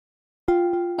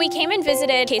We came and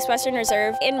visited Case Western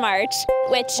Reserve in March,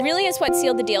 which really is what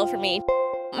sealed the deal for me.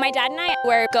 My dad and I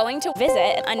were going to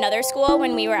visit another school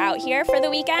when we were out here for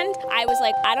the weekend. I was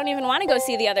like, I don't even want to go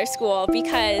see the other school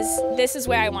because this is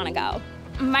where I want to go.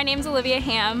 My name's Olivia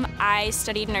Ham. I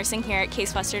studied nursing here at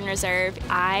Case Western Reserve.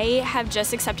 I have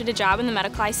just accepted a job in the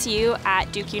medical ICU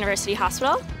at Duke University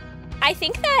Hospital. I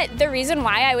think that the reason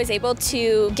why I was able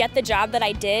to get the job that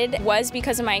I did was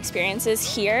because of my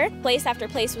experiences here. Place after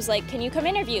place was like, can you come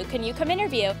interview? Can you come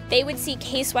interview? They would see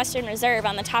Case Western Reserve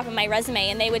on the top of my resume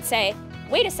and they would say,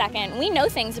 wait a second, we know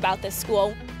things about this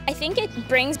school. I think it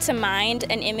brings to mind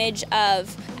an image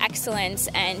of excellence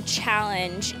and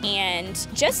challenge and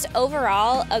just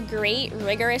overall a great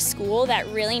rigorous school that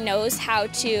really knows how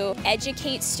to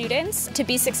educate students to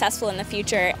be successful in the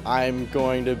future. I'm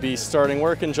going to be starting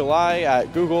work in July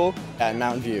at Google at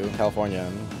Mountain View, California.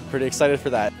 I'm pretty excited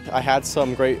for that. I had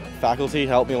some great faculty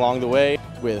help me along the way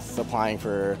with applying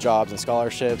for jobs and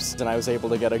scholarships, and I was able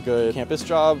to get a good campus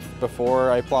job before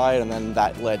I applied, and then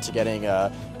that led to getting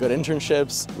good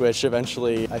internships, which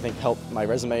eventually I think helped my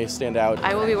resume stand out.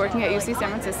 I will be working at UC San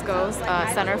Francisco's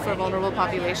Center for Vulnerable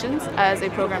Populations as a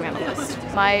program analyst.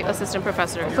 My assistant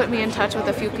professor put me in touch with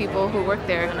a few people who work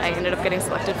there, and I ended up getting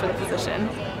selected for the position.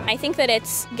 I think that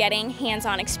it's getting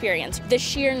hands-on experience, the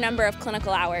sheer number of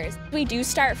clinical hours. We do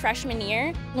start freshman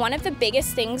year. One of the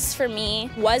biggest things for me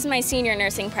was my senior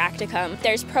nursing practicum.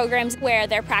 There's programs where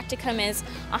their practicum is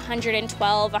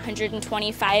 112,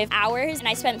 125 hours, and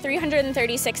I spent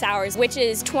 336 hours, which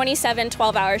is 27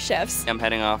 12-hour shifts. I'm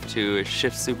heading off to a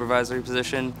shift supervisory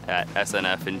position at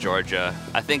SNF in Georgia.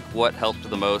 I think what helped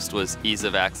the most was ease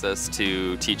of access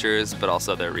to teachers, but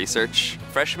also their research.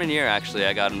 Freshman year, actually,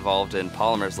 I got involved in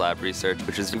polymers lab research,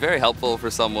 which is very helpful for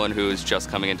someone who's just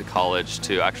coming into college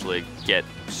to actually get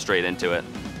straight into it.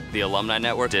 The alumni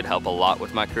network did help a lot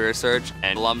with my career search,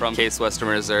 and alum from Case Western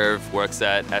Reserve works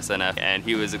at SNF, and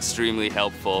he was extremely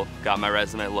helpful. Got my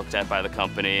resume looked at by the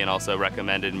company and also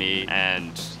recommended me,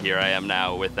 and here I am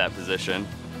now with that position.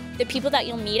 The people that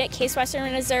you'll meet at Case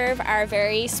Western Reserve are a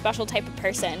very special type of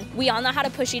person. We all know how to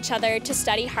push each other to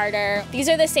study harder. These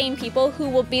are the same people who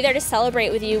will be there to celebrate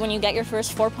with you when you get your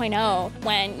first 4.0,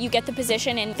 when you get the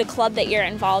position in the club that you're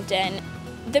involved in.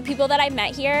 The people that I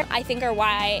met here, I think, are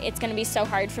why it's going to be so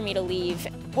hard for me to leave.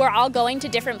 We're all going to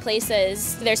different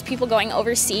places. There's people going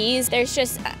overseas. There's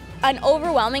just an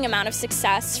overwhelming amount of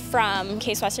success from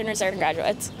Case Western Reserve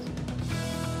graduates.